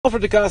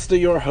Alfred DaCosta,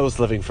 your host,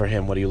 living for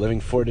him. What are you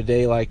living for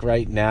today, like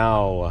right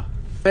now?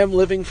 I am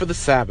living for the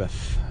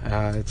Sabbath.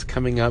 It's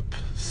coming up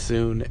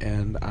soon,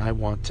 and I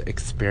want to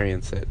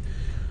experience it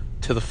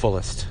to the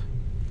fullest.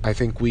 I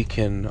think we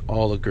can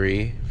all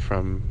agree,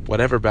 from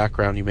whatever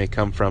background you may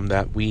come from,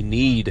 that we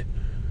need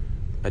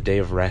a day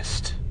of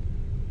rest.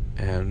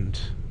 And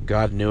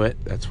God knew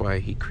it. That's why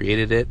He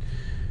created it,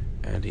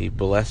 and He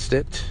blessed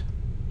it,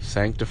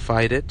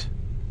 sanctified it.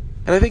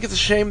 And I think it's a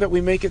shame that we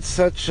make it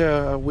such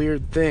a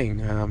weird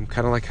thing,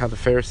 kind of like how the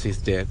Pharisees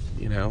did,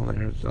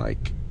 There's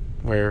like,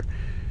 where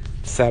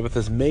Sabbath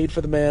is made for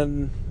the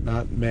man,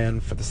 not man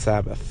for the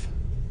Sabbath.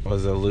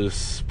 Was a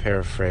loose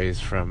paraphrase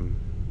from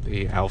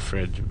the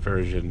Alfred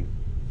version.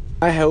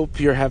 I hope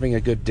you're having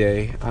a good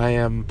day. I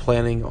am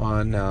planning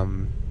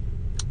on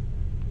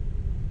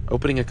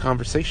opening a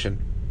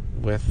conversation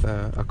with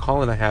a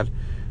call-in I had,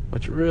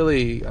 which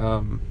really,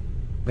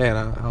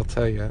 I'll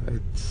tell you,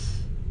 it's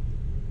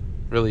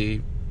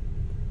really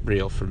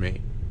real for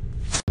me.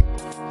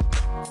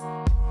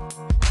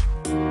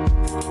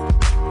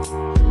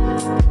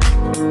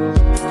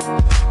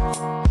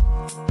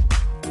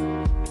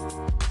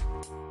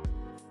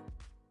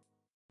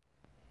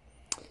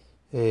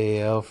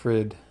 Hey,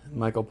 Alfred,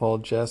 Michael Paul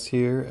Jess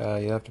here.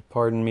 You have to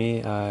pardon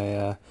me.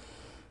 I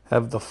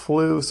have the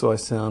flu, so I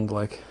sound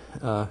like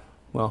I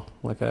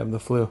have the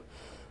flu.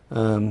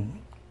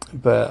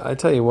 But I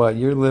tell you what,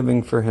 your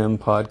Living for Him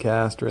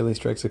podcast really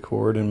strikes a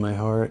chord in my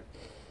heart.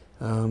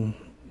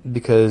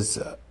 Because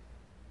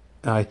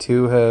I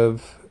too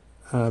have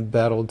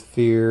battled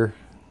fear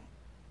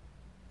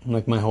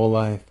like my whole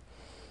life.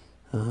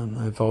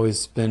 I've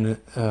always been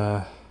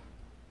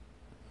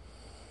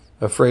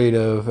afraid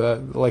of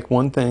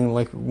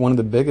one of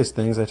the biggest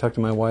things. I talk to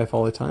my wife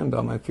all the time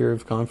about my fear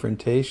of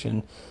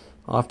confrontation.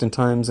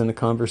 Oftentimes in a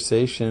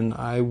conversation,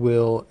 I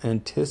will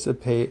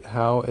anticipate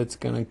how it's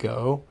going to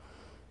go,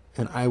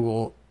 and I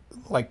will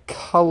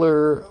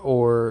color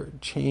or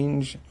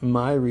change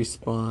my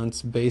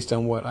response based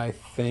on what I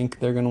think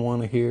they're going to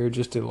want to hear,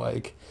 just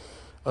to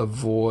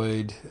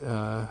avoid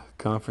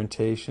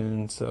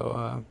confrontation.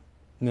 So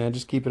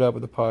just keep it up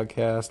with the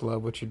podcast.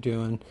 Love what you're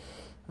doing.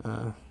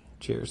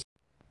 Cheers.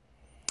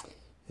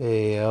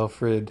 Hey,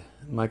 Alfred,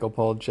 Michael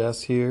Paul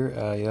Jess here.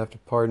 You have to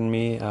pardon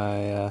me.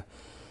 I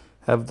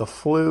have the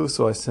flu,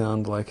 so I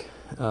sound like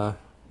I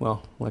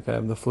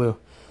have the flu.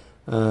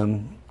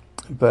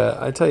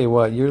 But I tell you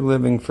what, your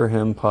Living for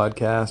Him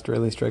podcast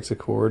really strikes a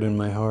chord in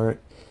my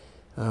heart,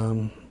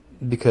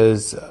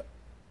 because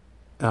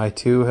I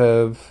too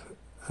have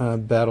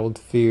battled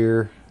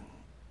fear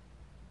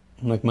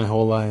like my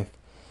whole life.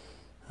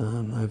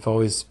 I've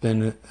always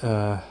been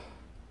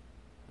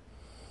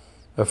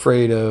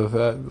afraid of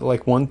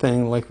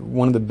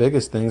one of the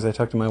biggest things. I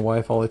talk to my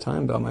wife all the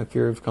time about my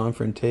fear of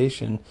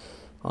confrontation.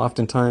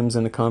 Oftentimes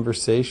in a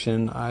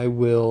conversation, I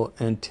will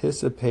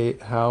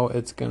anticipate how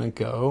it's going to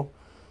go,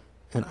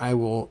 and I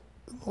will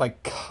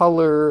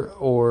color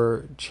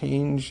or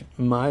change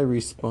my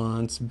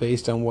response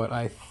based on what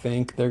I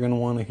think they're going to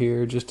want to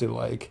hear, just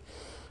to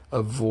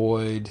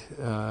avoid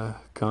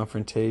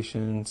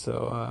confrontation.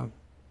 So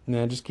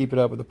just keep it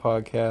up with the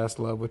podcast.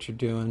 Love what you're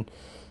doing.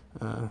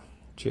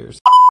 Cheers.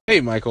 Hey,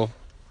 Michael.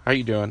 How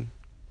you doing?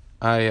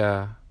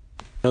 I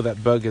know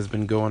that bug has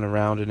been going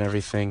around and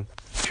everything.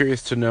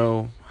 Curious to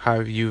know how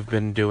you've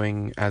been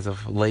doing as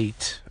of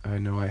late. I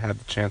know I had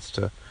the chance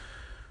to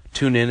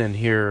tune in and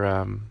hear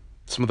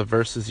some of the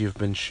verses you've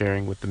been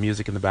sharing with the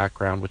music in the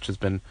background, which has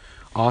been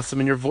awesome,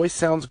 and your voice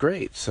sounds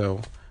great,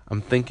 so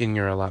I'm thinking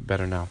you're a lot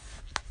better now.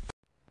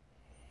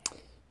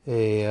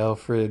 Hey,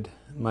 Alfred,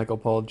 Michael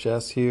Paul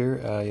Jess here.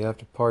 You have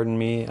to pardon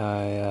me.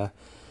 I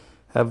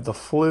have the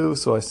flu,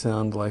 so I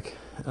sound like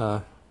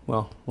I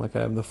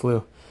have the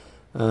flu.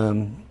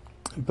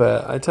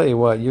 But I tell you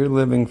what, your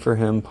Living for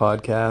Him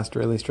podcast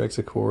really strikes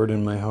a chord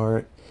in my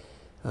heart,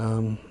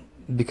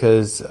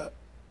 because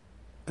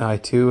I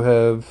too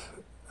have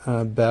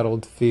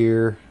battled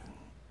fear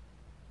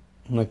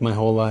like my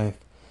whole life.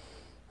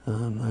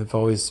 I've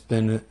always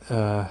been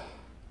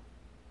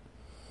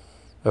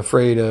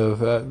afraid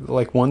of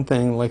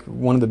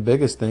one of the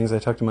biggest things. I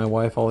talk to my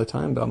wife all the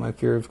time about my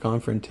fear of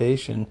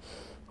confrontation.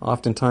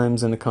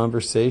 Oftentimes in a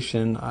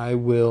conversation, I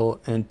will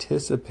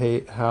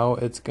anticipate how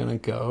it's going to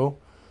go,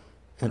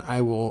 and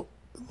I will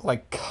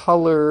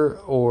color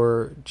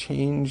or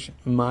change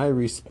my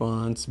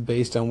response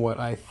based on what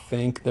I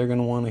think they're going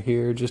to want to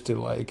hear, just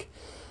to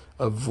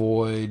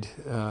avoid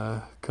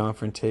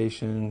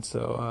confrontation.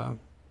 So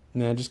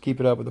just keep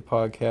it up with the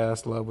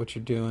podcast. Love what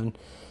you're doing.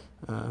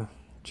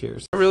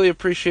 Cheers. I really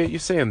appreciate you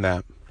saying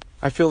that.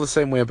 I feel the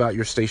same way about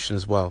your station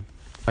as well.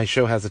 My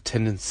show has a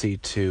tendency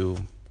to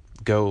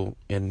go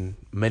in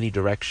many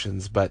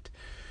directions, but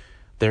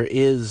there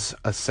is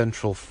a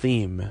central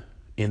theme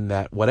in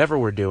that whatever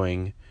we're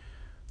doing,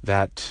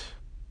 that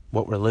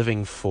what we're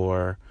living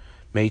for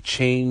may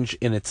change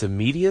in its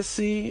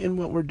immediacy in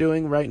what we're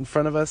doing right in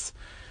front of us,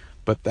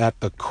 but at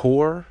the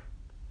core,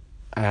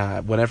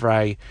 whenever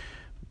I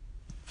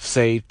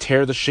say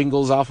tear the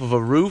shingles off of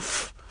a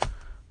roof,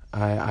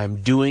 I'm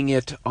doing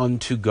it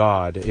unto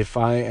God. If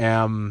I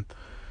am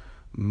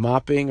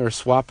mopping or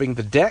swapping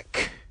the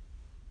deck,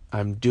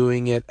 I'm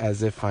doing it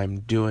as if I'm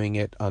doing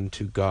it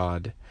unto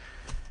God.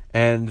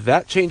 And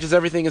that changes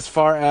everything as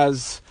far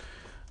as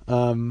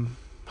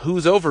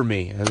who's over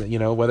me.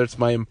 And, whether it's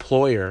my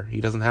employer,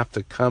 he doesn't have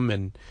to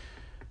come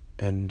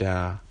and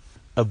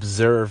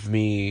observe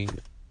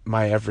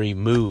my every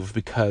move,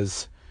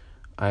 because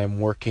I am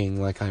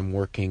working like I'm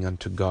working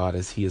unto God,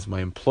 as he is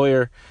my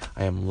employer.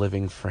 I am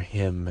living for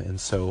him. And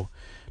so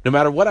no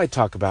matter what I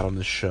talk about on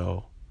this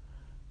show,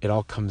 it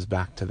all comes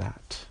back to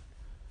that.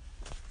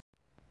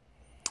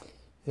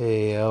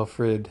 Hey,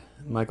 Alfred,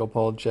 Michael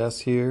Paul Jess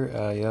here.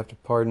 You have to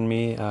pardon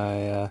me.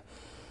 I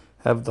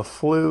have the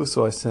flu,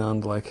 so I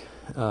sound like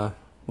I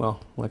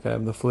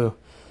have the flu.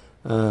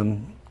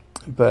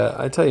 But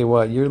I tell you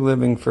what, your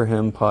Living for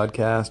Him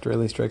podcast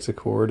really strikes a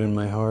chord in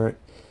my heart,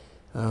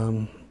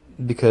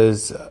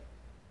 because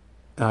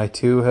I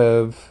too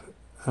have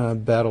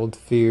battled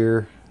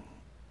fear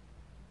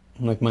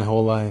like my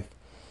whole life.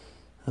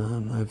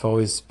 I've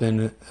always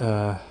been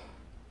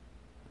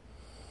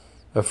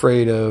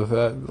afraid of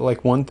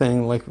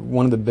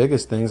one of the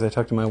biggest things. I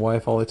talk to my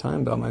wife all the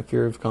time about my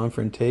fear of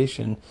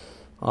confrontation.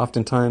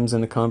 Oftentimes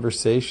in a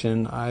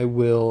conversation, I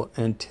will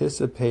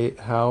anticipate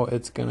how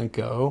it's going to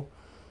go,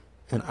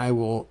 and I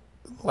will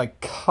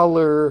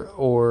color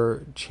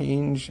or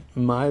change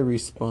my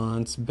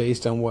response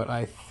based on what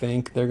I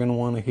think they're going to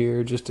want to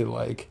hear, just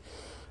to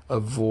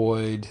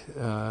avoid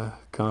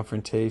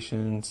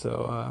confrontation.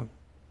 So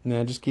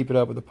just keep it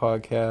up with the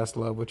podcast.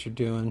 Love what you're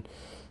doing.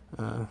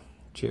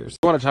 Cheers.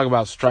 I want to talk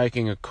about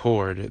striking a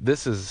chord.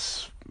 This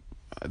is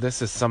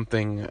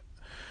something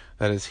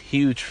that is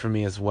huge for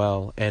me as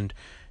well. And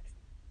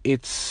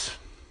it's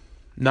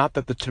not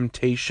that the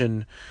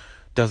temptation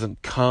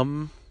doesn't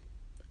come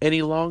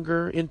any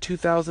longer in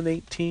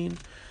 2018,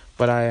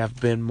 but I have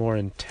been more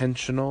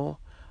intentional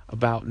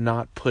about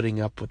not putting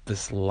up with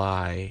this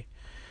lie,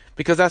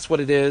 because that's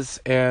what it is.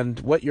 And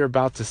what you're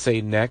about to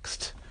say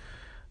next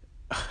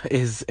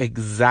is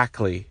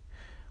exactly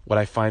what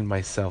I find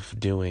myself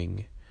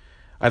doing.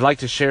 I'd like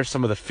to share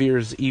some of the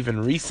fears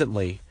even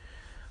recently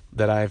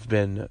that I've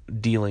been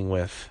dealing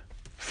with.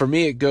 For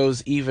me, it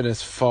goes even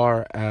as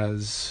far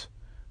as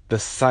the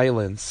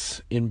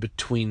silence in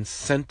between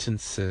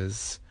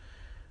sentences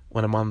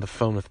when I'm on the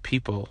phone with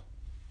people.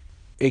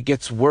 It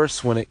gets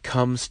worse when it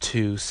comes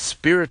to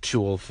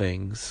spiritual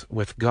things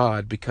with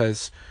God,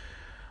 because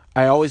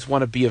I always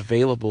want to be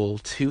available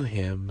to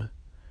him,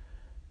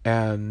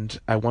 and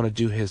I want to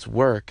do his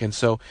work. And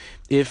so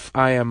if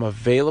I am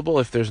available,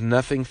 if there's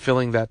nothing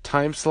filling that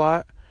time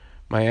slot,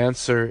 my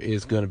answer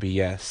is going to be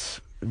yes,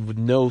 with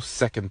no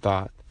second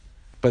thought.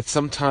 But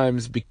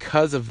sometimes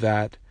because of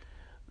that,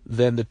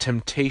 then the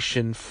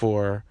temptation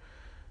for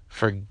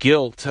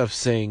guilt of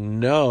saying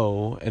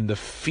no, and the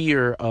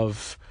fear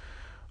of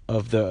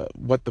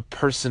what the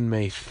person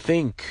may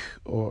think,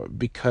 or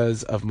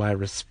because of my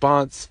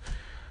response,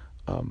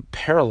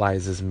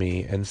 paralyzes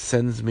me and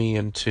sends me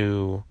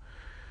into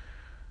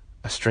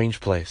a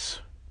strange place.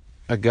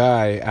 A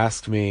guy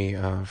asked me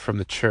from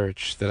the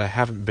church that I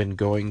haven't been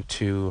going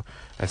to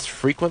as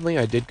frequently.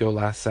 I did go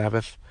last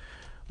Sabbath,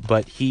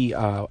 but he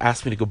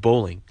asked me to go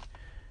bowling.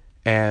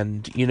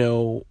 And,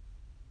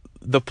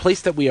 the place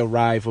that we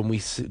arrive when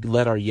we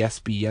let our yes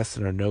be yes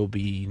and our no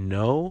be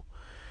no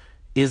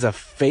is a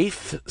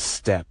faith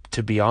step,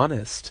 to be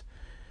honest.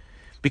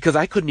 Because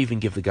I couldn't even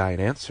give the guy an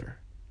answer,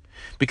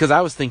 because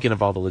I was thinking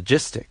of all the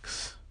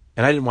logistics,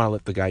 and I didn't want to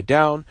let the guy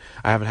down.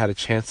 I haven't had a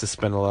chance to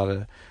spend a lot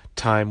of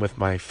time with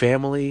my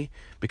family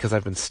because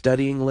I've been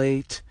studying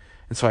late,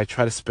 and so I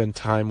try to spend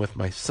time with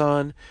my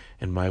son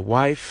and my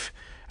wife.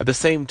 At the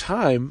same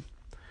time,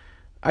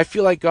 I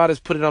feel like God has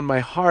put it on my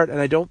heart, and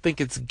I don't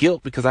think it's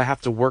guilt, because I have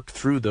to work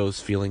through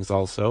those feelings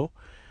also.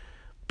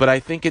 But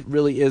I think it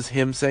really is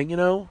him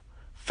saying,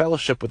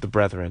 fellowship with the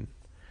brethren.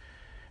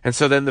 And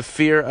so then the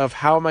fear of,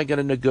 how am I going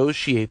to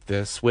negotiate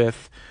this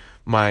with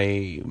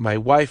my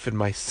wife and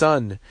my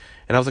son?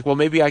 And I was like, well,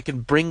 maybe I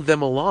can bring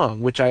them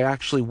along, which I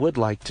actually would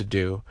like to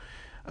do.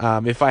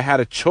 If I had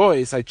a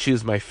choice, I'd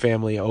choose my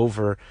family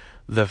over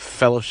the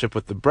fellowship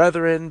with the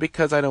brethren,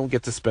 because I don't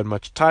get to spend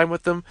much time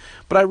with them.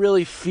 But I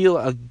really feel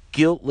a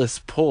guiltless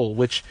pull,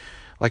 which,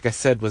 like I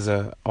said, was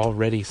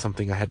already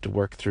something I had to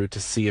work through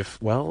to see if,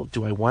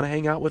 do I want to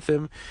hang out with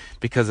him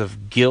because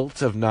of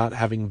guilt of not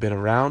having been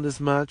around as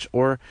much?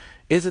 Or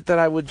is it that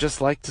I would just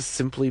like to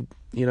simply,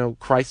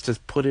 Christ has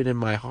put it in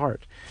my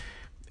heart.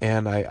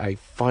 And I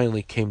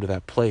finally came to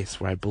that place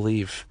where I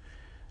believe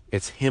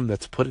it's him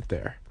that's put it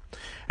there.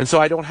 And so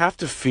I don't have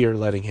to fear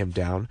letting him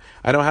down.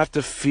 I don't have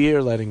to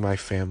fear letting my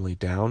family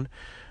down.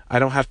 I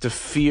don't have to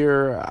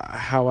fear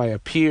how I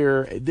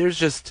appear.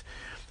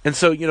 And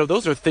so,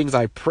 those are things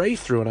I pray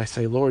through, and I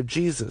say, Lord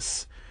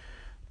Jesus,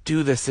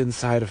 do this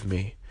inside of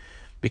me.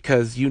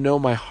 Because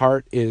my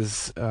heart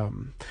is,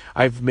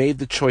 I've made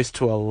the choice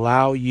to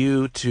allow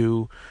you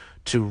to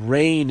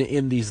reign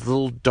in these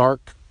little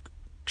dark,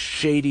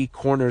 shady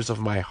corners of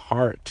my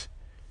heart.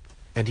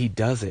 And he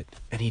does it,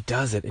 and he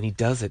does it, and he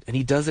does it, and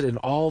he does it in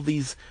all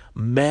these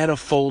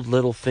manifold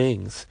little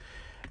things.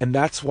 And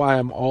that's why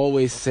I'm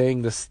always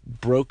saying this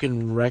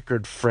broken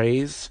record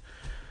phrase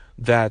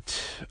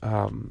that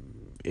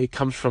it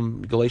comes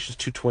from Galatians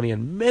 2:20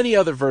 and many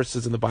other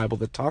verses in the Bible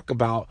that talk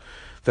about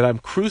that I'm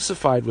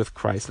crucified with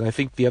Christ. And I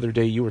think the other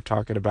day you were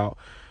talking about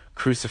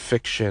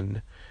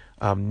crucifixion,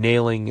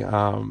 nailing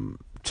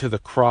to the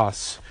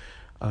cross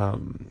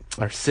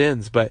our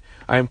sins. But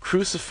I am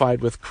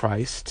crucified with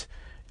Christ,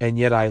 and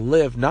yet I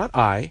live, not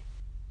I,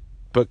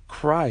 but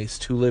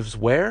Christ, who lives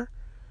where?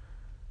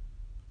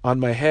 On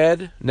my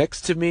head,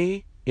 next to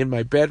me, in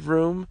my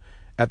bedroom,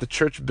 at the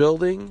church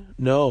building?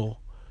 No.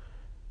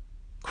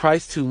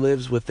 Christ who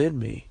lives within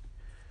me.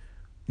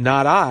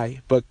 Not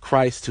I, but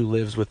Christ who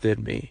lives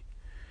within me.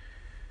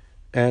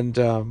 And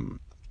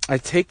I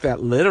take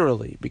that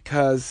literally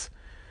because,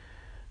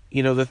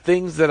 the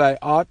things that I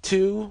ought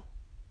to,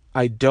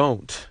 I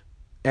don't.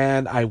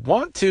 And I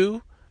want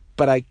to,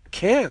 but I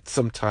can't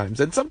sometimes.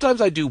 And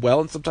sometimes I do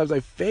well and sometimes I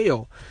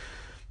fail.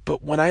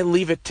 But when I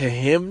leave it to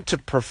him to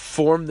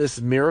perform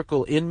this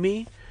miracle in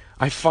me,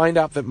 I find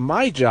out that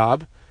my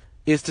job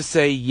is to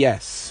say,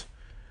 yes,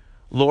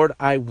 Lord,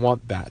 I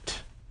want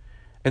that.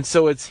 And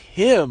so it's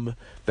him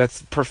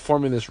that's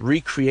performing this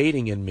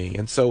recreating in me.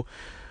 And so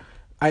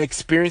I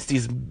experience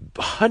these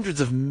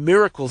hundreds of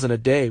miracles in a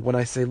day when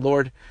I say,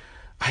 Lord,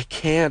 I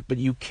can't, but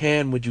you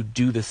can. Would you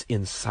do this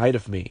inside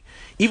of me?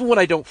 Even when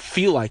I don't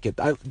feel like it,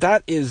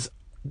 that is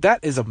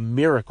a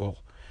miracle.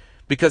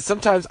 Because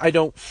sometimes I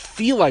don't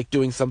feel like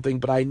doing something,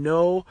 but I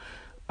know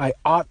I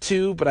ought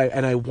to,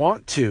 and I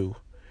want to,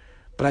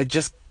 but I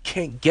just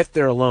can't get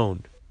there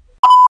alone.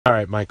 All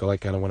right, Michael, I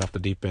kind of went off the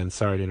deep end.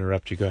 Sorry to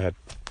interrupt you. Go ahead.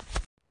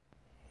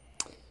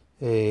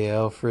 Hey,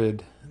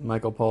 Alfred,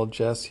 Michael Paul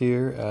Jess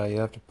here. You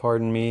have to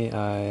pardon me.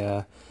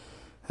 I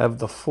have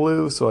the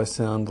flu, so I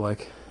sound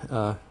like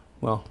I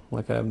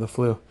have the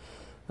flu.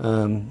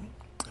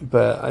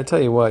 But I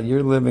tell you what,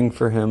 your Living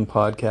for Him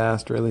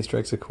podcast really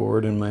strikes a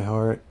chord in my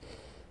heart.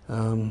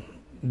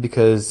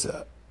 Because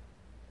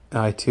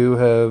I too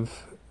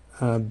have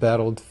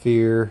battled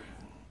fear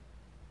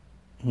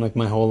like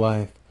my whole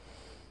life.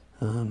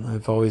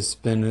 I've always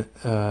been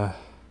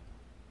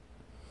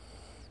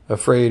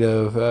afraid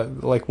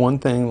of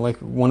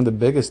one of the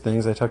biggest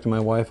things. I talk to my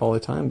wife all the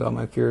time about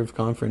my fear of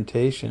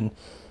confrontation.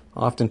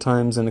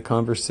 Oftentimes in a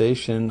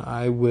conversation,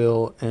 I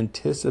will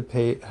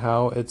anticipate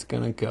how it's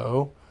going to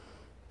go,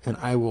 and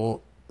I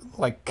will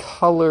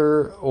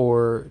color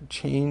or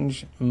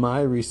change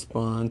my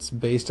response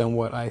based on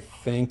what I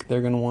think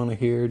they're going to want to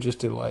hear, just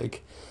to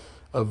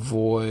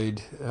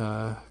avoid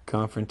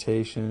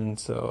confrontation.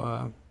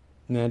 So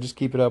just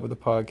keep it up with the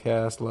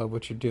podcast. Love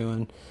what you're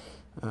doing.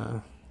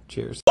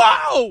 Cheers.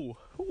 Whoa!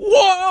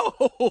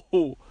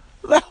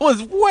 That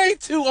was way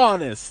too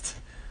honest.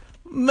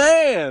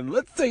 Man,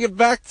 let's take it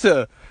back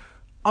to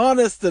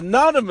Honest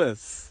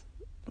Anonymous.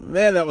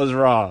 Man, that was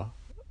raw.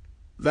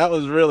 That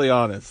was really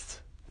honest.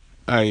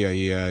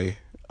 Ay.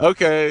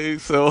 Okay,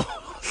 so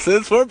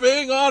since we're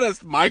being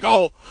honest,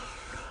 Michael,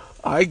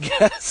 I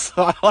guess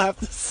I'll have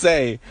to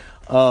say,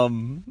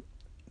 I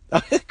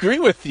agree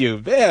with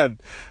you, man.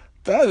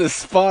 That is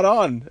spot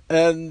on.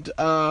 And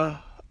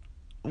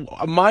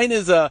mine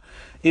is a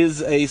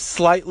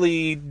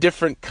slightly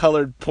different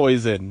colored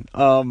poison.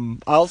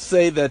 I'll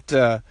say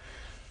that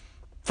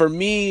for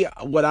me,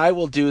 what I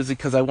will do is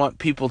because I want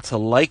people to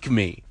like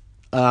me.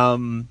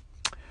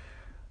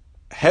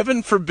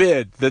 Heaven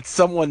forbid that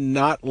someone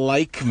not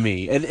like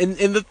me. And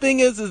the thing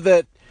is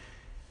that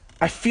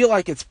I feel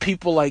like it's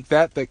people like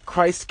that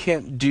Christ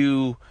can't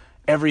do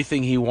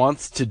everything he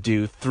wants to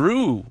do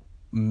through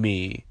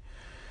me.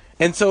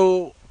 And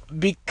so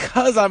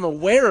because I'm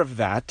aware of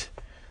that,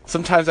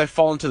 sometimes I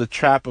fall into the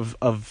trap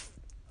of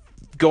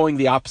going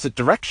the opposite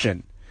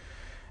direction.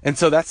 And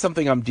so that's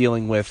something I'm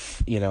dealing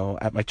with,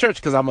 at my church,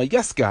 because I'm a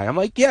yes guy. I'm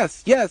like,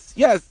 yes.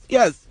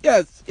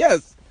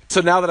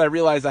 So now that I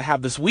realize I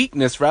have this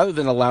weakness, rather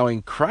than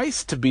allowing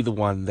Christ to be the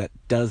one that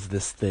does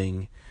this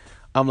thing,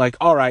 I'm like,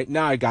 all right,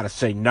 now I got to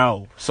say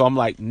no. So I'm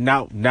like,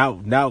 no.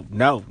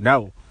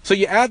 So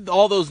you add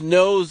all those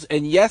no's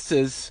and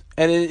yeses,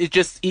 and it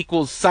just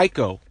equals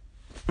psycho.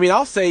 I mean,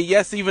 I'll say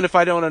yes even if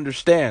I don't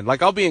understand.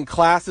 I'll be in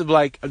class and be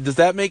like, does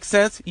that make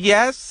sense?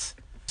 Yes.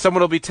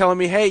 Someone will be telling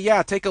me, hey,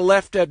 yeah, take a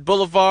left at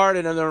Boulevard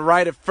and then a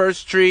right at First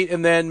Street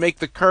and then make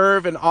the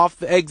curve and off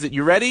the exit.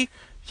 You ready?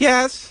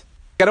 Yes.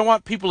 I don't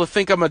want people to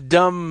think I'm a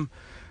dumb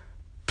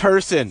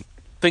person.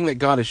 The thing that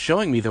God is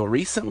showing me, though,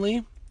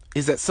 recently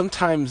is that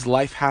sometimes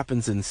life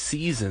happens in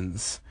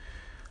seasons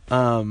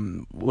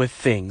with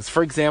things.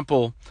 For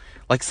example,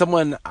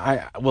 someone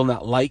will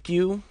not like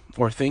you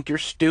or think you're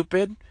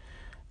stupid.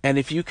 And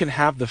if you can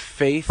have the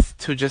faith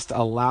to just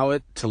allow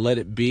it, to let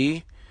it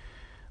be,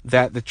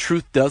 that the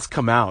truth does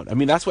come out. I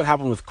mean, that's what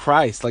happened with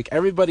Christ.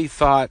 Everybody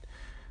thought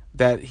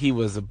that he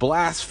was a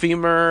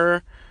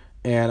blasphemer.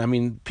 And I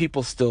mean,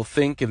 people still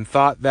think and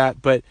thought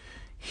that, but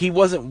he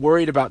wasn't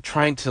worried about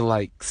trying to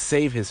like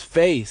save his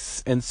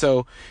face. And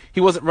so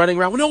he wasn't running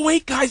around, no,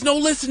 wait guys, no,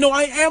 listen, no,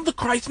 I am the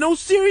Christ. No,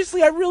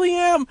 seriously, I really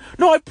am.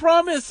 No, I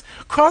promise.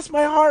 Cross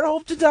my heart,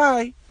 hope to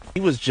die. He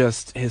was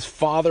just, his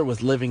Father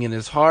was living in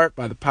his heart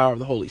by the power of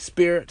the Holy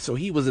Spirit. So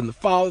he was in the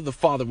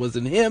Father was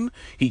in him.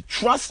 He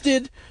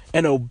trusted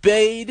and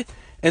obeyed.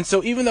 And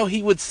so even though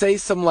he would say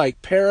some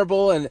like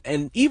parable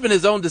and even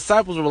his own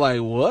disciples were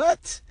like,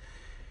 what?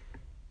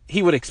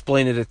 He would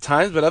explain it at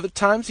times, but other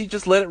times he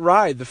just let it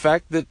ride. The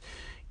fact that,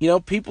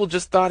 people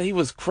just thought he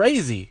was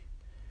crazy.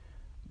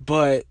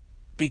 But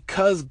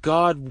because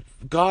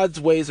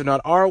God's ways are not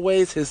our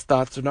ways, his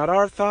thoughts are not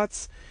our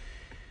thoughts,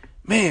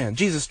 man,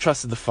 Jesus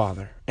trusted the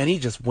Father, and he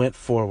just went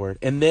forward.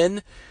 And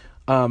then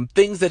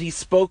things that he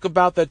spoke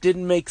about that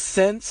didn't make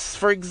sense,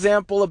 for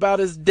example, about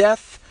his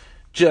death,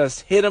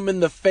 just hit him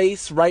in the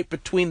face right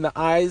between the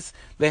eyes.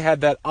 They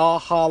had that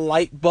aha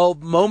light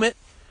bulb moment.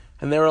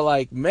 And they were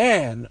like,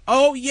 man,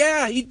 oh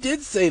yeah, he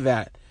did say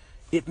that.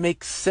 It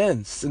makes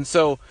sense. And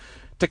so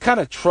to kind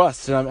of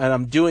trust, and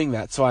I'm doing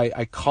that, so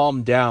I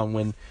calm down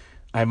when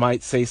I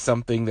might say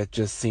something that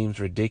just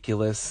seems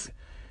ridiculous.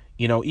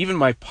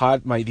 Even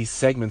these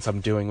segments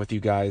I'm doing with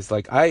you guys,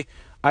 like I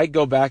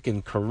go back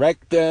and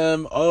correct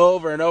them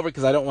over and over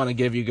because I don't want to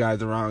give you guys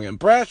the wrong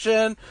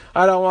impression.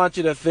 I don't want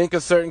you to think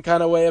a certain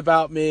kind of way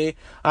about me.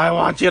 I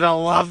want you to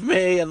love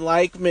me and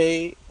like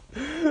me.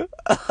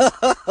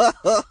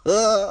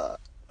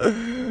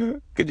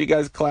 Could you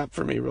guys clap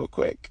for me real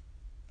quick?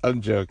 I'm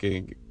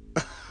joking.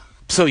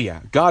 So yeah,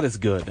 God is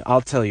good.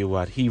 I'll tell you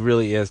what, he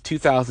really is.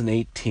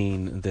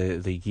 2018,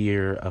 the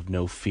year of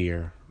no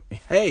fear.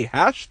 Hey,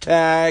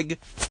 hashtag.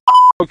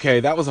 Okay,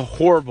 that was a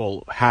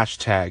horrible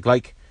hashtag.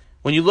 Like,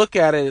 when you look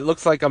at it, it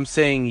looks like I'm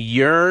saying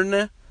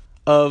yearn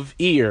of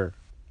ear.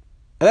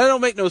 And that don't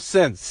make no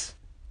sense.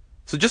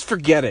 So just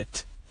forget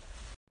it.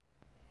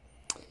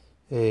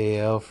 Hey,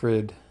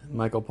 Alfred,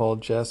 Michael Paul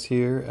Jess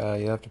here.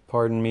 You have to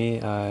pardon me.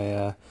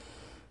 I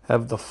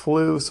have the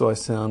flu, so I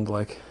sound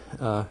like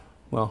I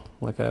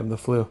have the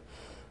flu.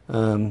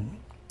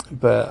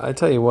 But I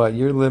tell you what,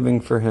 your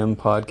Living for Him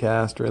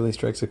podcast really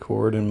strikes a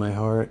chord in my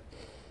heart,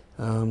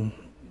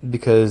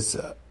 because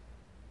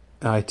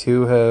I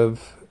too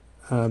have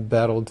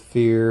battled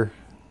fear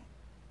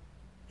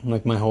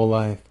like my whole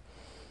life.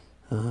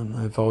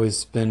 I've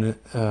always been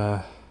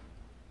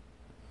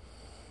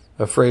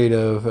afraid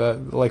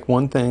of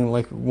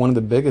one of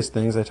the biggest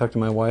things. I talk to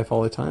my wife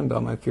all the time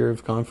about my fear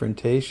of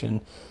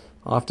confrontation.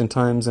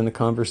 Oftentimes in a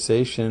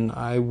conversation,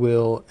 I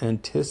will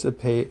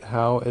anticipate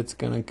how it's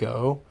going to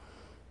go,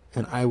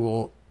 and I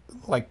will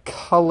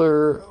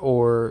color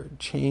or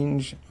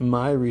change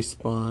my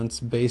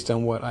response based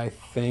on what I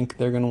think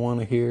they're going to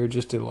want to hear,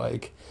 just to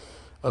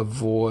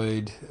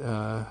avoid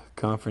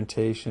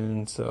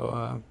confrontation.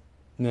 So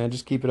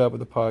just keep it up with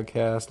the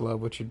podcast.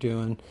 Love what you're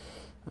doing.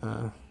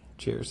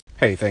 Cheers.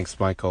 Hey, thanks,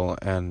 Michael,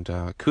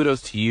 and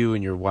kudos to you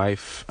and your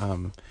wife.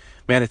 Man,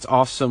 it's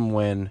awesome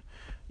when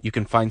you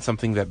can find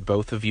something that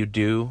both of you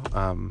do.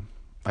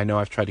 I know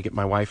I've tried to get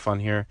my wife on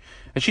here,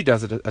 and she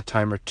does it a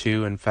time or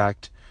two. In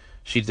fact,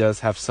 she does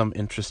have some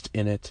interest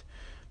in it,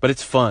 but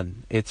it's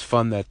fun. It's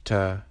fun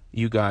that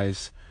you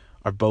guys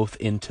are both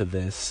into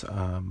this.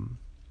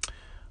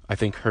 I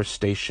think her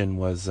station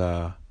was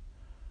a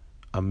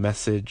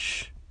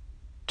message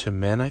to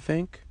men, I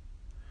think.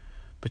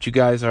 But you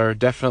guys are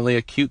definitely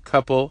a cute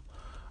couple.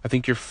 I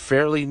think you're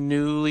fairly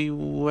newly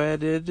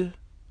wedded,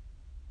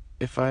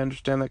 if I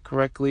understand that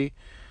correctly.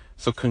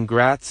 So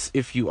congrats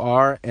if you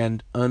are,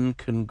 and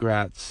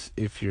uncongrats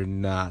if you're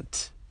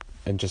not.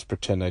 And just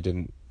pretend I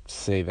didn't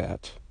say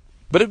that.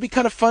 But it'd be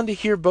kind of fun to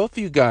hear both of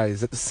you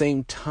guys at the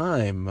same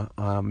time.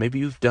 Maybe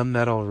you've done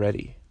that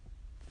already.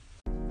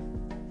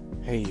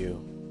 Hey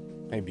you.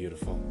 Hey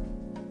beautiful.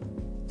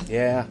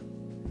 Yeah,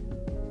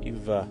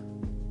 you've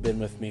been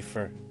with me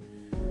for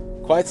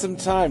quite some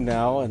time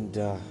now, and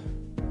I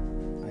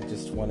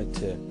just wanted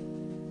to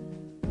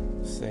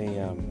say,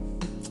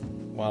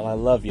 while I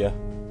love you,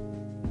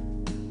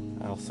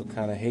 I also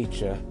kind of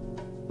hate you.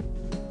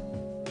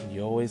 And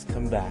you always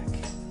come back.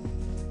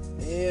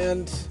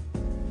 And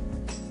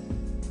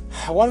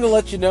I wanted to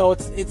let you know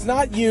it's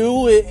not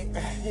you.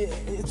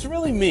 It's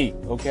really me.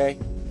 Okay,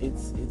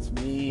 it's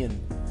me, and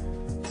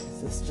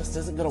this just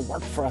isn't gonna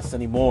work for us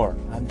anymore.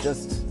 I'm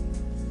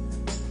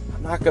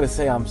not gonna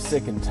say I'm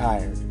sick and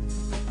tired.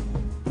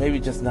 Maybe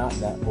just not in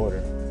that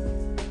order.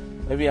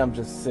 Maybe I'm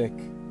just sick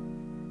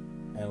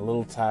and a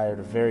little tired,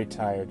 or very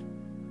tired.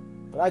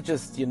 But I'm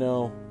just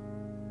gonna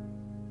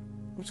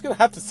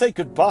have to say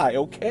goodbye,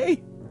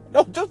 okay?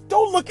 No, just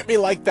don't look at me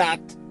like that.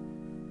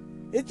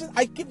 We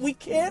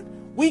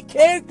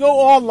can't go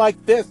on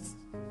like this.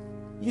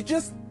 You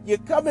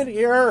come in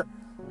here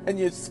and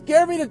you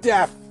scare me to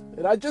death.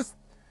 And no,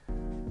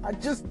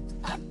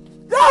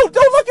 don't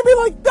look at me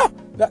like that.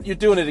 No, you're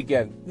doing it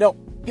again. No,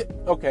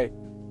 okay.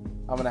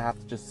 I'm going to have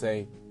to just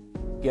say,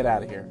 get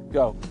out of here.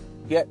 Go.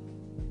 No,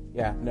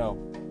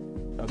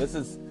 this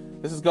has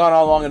gone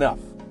on long enough.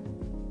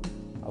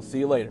 I'll see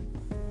you later.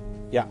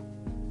 Yeah.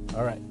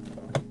 All right.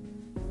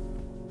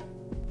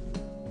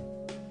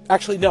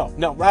 Actually, no.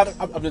 Rather,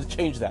 I'm going to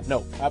change that.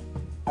 No,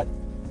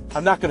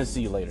 I'm not going to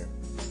see you later.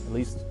 At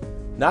least,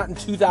 not in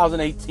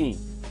 2018.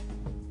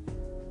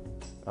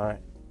 All right.